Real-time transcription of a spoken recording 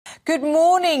Good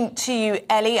morning to you,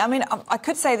 Ellie. I mean, I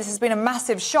could say this has been a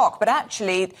massive shock, but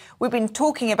actually we've been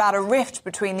talking about a rift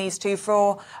between these two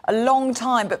for a long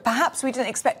time, but perhaps we didn't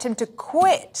expect him to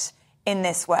quit in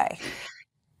this way.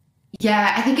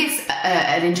 Yeah, I think it's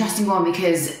an interesting one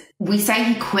because we say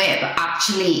he quit, but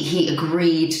actually he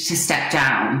agreed to step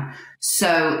down.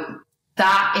 So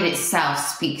that in itself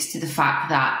speaks to the fact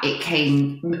that it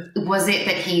came... Was it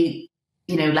that he,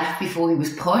 left before he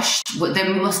was pushed? But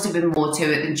there must have been more to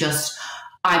it than just,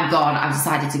 I'm gone, I've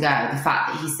decided to go. The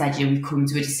fact that he said, we've come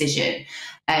to a decision.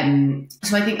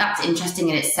 So I think that's interesting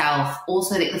in itself.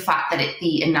 Also, the fact that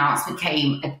the announcement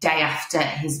came a day after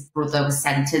his brother was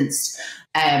sentenced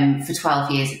for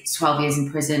 12 years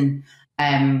in prison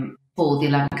for the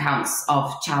 11 counts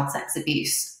of child sex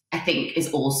abuse, I think is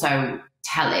also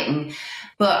telling.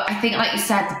 But I think, like you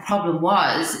said, the problem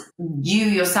was you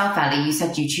yourself, Ellie, you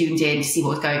said you tuned in to see what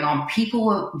was going on. People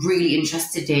were really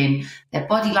interested in their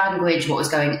body language, what was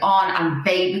going on, and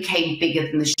they became bigger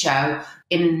than the show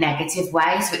in a negative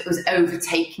way. So it was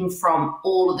overtaken from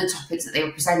all of the topics that they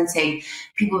were presenting.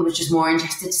 People were just more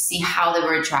interested to see how they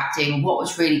were interacting, what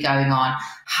was really going on,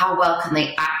 how well can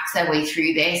they act their way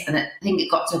through this. And I think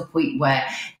it got to a point where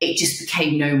it just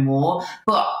became no more.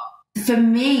 But for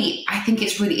me, I think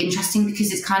it's really interesting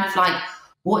because it's kind of like,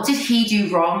 what did he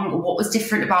do wrong? What was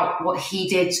different about what he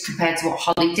did compared to what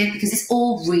Holly did? Because it's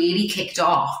all really kicked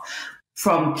off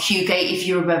from Q-Gate, if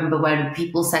you remember, when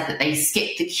people said that they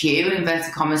skipped the queue, in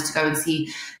inverted commas, to go and see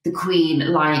the Queen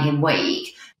lying in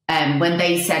wake. When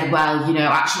they said, well,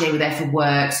 actually they were there for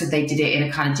work, so they did it in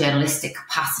a kind of journalistic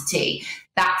capacity.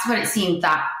 That's when it seemed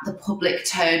that the public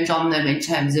turned on them in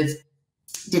terms of,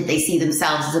 did they see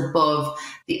themselves as above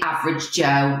the average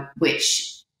Joe,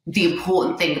 which the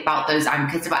important thing about those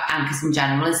anchors, about anchors in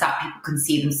general, is that people can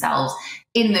see themselves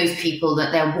in those people,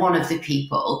 that they're one of the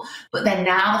people. But then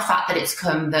now the fact that it's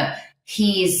come that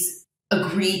he's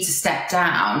agreed to step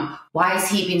down, why has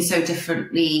he been so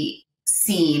differently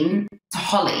seen to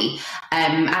Holly?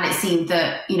 And it seemed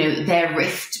that, their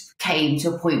rift came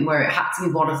to a point where it had to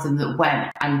be one of them that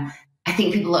went. And I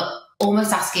think people are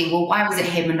almost asking, well, why was it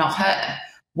him and not her?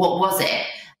 What was it?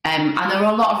 And there were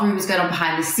a lot of rumours going on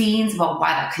behind the scenes about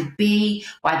why that could be,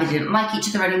 why they didn't like each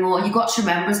other anymore. And you've got to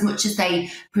remember, as much as they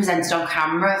presented on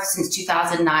camera since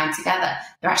 2009 together,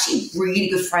 they're actually really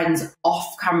good friends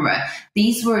off camera.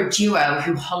 These were a duo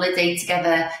who holidayed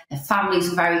together. Their families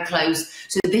were very close.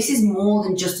 So this is more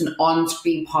than just an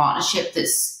on-screen partnership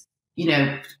that's,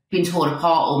 been torn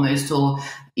apart almost, or,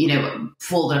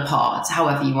 fallen apart,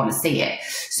 however you want to see it.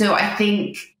 So I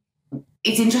think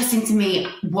it's interesting to me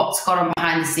what's gone on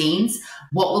behind the scenes,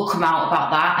 what will come out about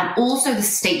that, and also the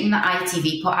statement that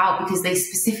ITV put out, because they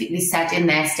specifically said in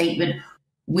their statement,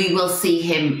 we will see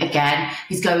him again.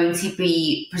 He's going to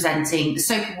be presenting the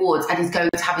Soap Awards and he's going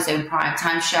to have his own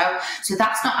primetime show. So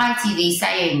that's not ITV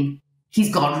saying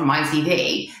he's gone from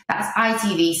ITV. That's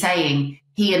ITV saying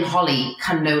he and Holly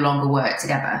can no longer work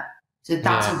together. So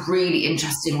that's a really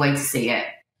interesting way to see it.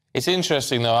 It's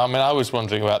interesting, though. I mean, I was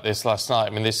wondering about this last night. I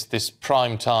mean, this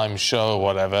prime time show or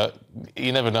whatever,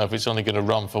 you never know if it's only going to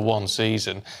run for one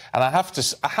season. And I have to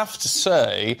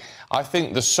say, I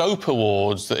think the Soap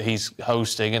Awards that he's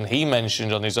hosting, and he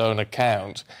mentioned on his own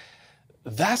account,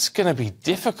 that's going to be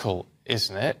difficult,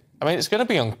 isn't it? I mean, it's going to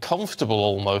be uncomfortable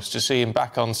almost to see him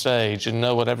back on stage and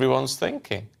know what everyone's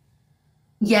thinking.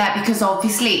 Yeah, because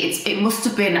obviously it must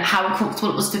have been, how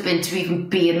uncomfortable it must have been to even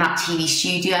be in that TV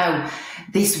studio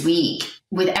this week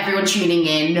with everyone tuning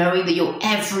in, knowing that your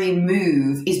every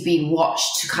move is being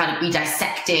watched to kind of be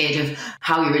dissected of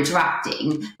how you're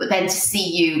interacting. But then to see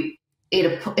you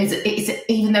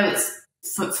even though it's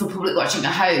for public watching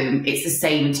at home, it's the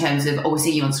same in terms of, oh, we're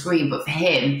seeing you on screen, but for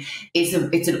him, it's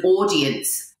an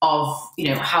audience of,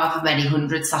 however many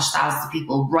hundreds / thousands of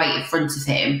people right in front of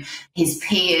him, his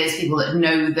peers, people that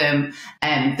know them,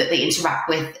 that they interact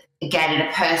with, again, in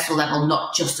a personal level,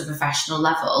 not just a professional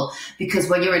level. Because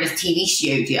when you're in a TV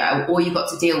studio, all you've got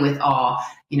to deal with are,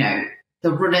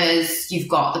 the runners, you've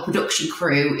got the production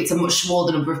crew. It's a much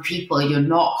smaller number of people. You're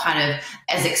not kind of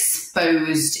as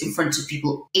exposed in front of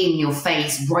people in your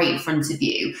face, right in front of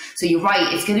you. So you're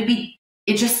right, it's going to be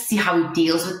interesting to see how he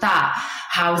deals with that.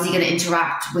 How is he going to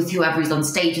interact with whoever he's on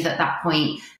stage with at that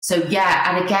point? So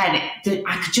yeah, and again,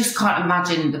 I just can't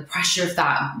imagine the pressure of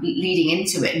that leading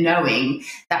into it, knowing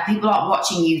that people aren't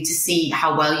watching you to see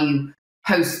how well you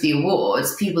host the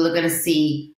awards. People are going to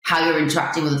see how you're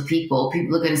interacting with other people.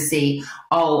 People are going to see,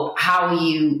 oh, how are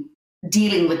you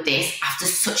dealing with this after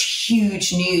such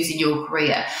huge news in your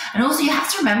career? And also you have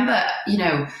to remember,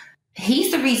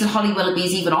 he's the reason Holly Willoughby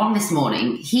is even on this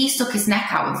morning. He stuck his neck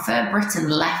out when Firm Britain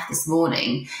left this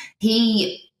morning.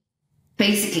 He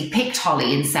basically picked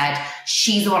Holly and said,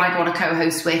 she's the one I want to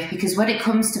co-host with, because when it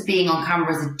comes to being on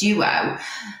camera as a duo,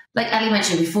 like Ellie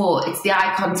mentioned before, it's the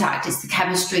eye contact, it's the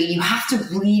chemistry. You have to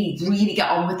really, really get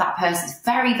on with that person. It's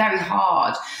very, very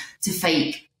hard to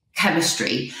fake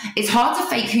chemistry. It's hard to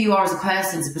fake who you are as a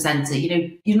person, as a presenter. You know,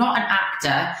 you're not an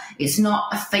actor. It's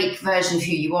not a fake version of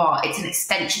who you are. It's an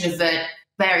extension of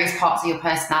various parts of your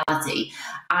personality.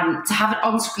 And to have an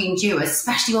on-screen duo,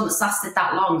 especially one that's lasted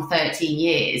that long, 13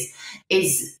 years,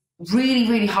 is really,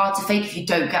 really hard to fake if you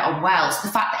don't get on well. So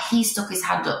the fact that he stuck his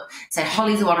hand up, said,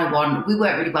 Holly's the one I want, we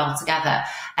work really well together.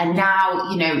 And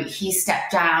now, you know, he's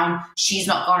stepped down, she's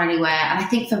not gone anywhere. And I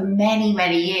think for many,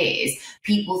 many years,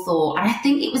 people thought, and I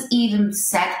think it was even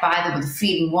said by them, what the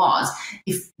feeling was,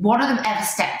 if one of them ever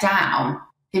stepped down,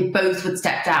 they both would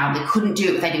step down. They couldn't do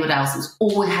it with anyone else. It was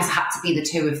always has had to be the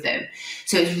two of them.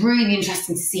 So it's really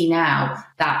interesting to see now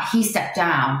that he stepped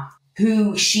down,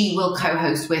 who she will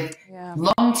co-host with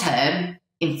long term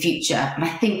in future. And I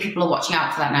think people are watching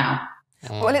out for that now.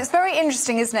 Well, it's very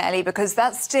interesting, isn't it, Ellie? Because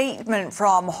that statement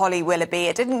from Holly Willoughby,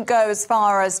 it didn't go as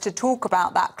far as to talk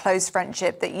about that close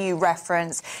friendship that you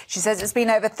referenced. She says, it's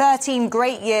been over 13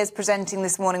 great years presenting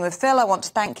This Morning with Phil. I want to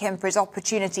thank him for his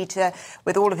opportunity to,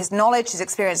 with all of his knowledge, his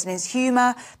experience and his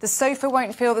humour. The sofa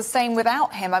won't feel the same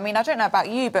without him. I mean, I don't know about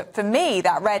you, but for me,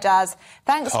 that read as,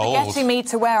 thanks for getting me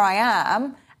to where I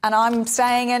am, and I'm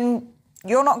staying and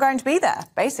you're not going to be there,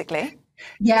 basically.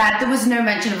 Yeah, there was no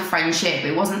mention of a friendship.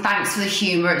 It wasn't thanks for the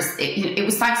humour. It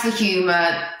was thanks for the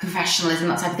humour, professionalism,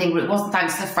 that type of thing, but it wasn't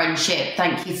thanks for the friendship.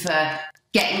 Thank you for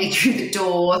getting me through the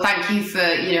door. Thank you for,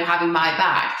 you know, having my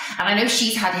back. And I know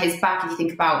she's had his back. If you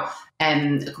think about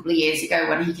a couple of years ago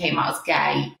when he came out as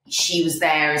gay, she was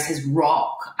there as his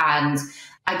rock. And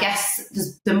I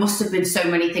guess there must have been so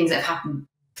many things that have happened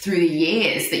through the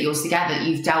years that you're together that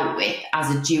you've dealt with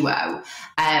as a duo.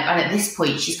 And at this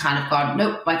point, she's kind of gone,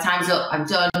 nope, my time's up, I'm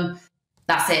done,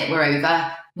 that's it, we're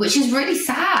over, which is really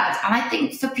sad. And I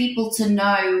think for people to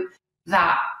know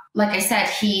that, like I said,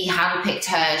 he handpicked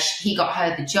her, he got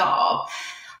her the job,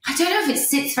 I don't know if it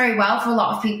sits very well for a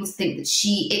lot of people to think that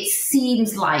it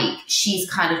seems like she's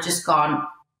kind of just gone,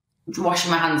 washing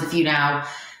my hands of you now,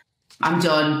 I'm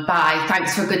done, bye,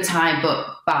 thanks for a good time, but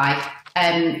bye.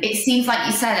 It seems like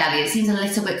you said, Ellie, it seems a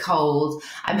little bit cold.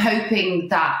 I'm hoping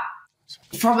that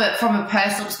from a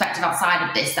personal perspective outside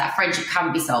of this, that friendship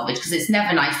can be salvaged, because it's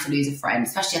never nice to lose a friend,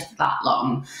 especially after that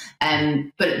long.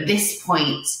 But at this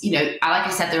point, you know, like I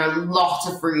said, there are a lot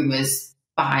of rumours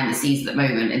behind the scenes at the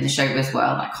moment in the showbiz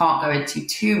world. I can't go into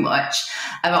too much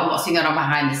about what's going on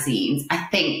behind the scenes. I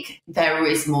think there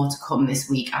is more to come this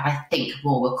week, and I think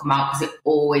more will come out, because it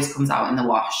always comes out in the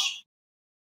wash.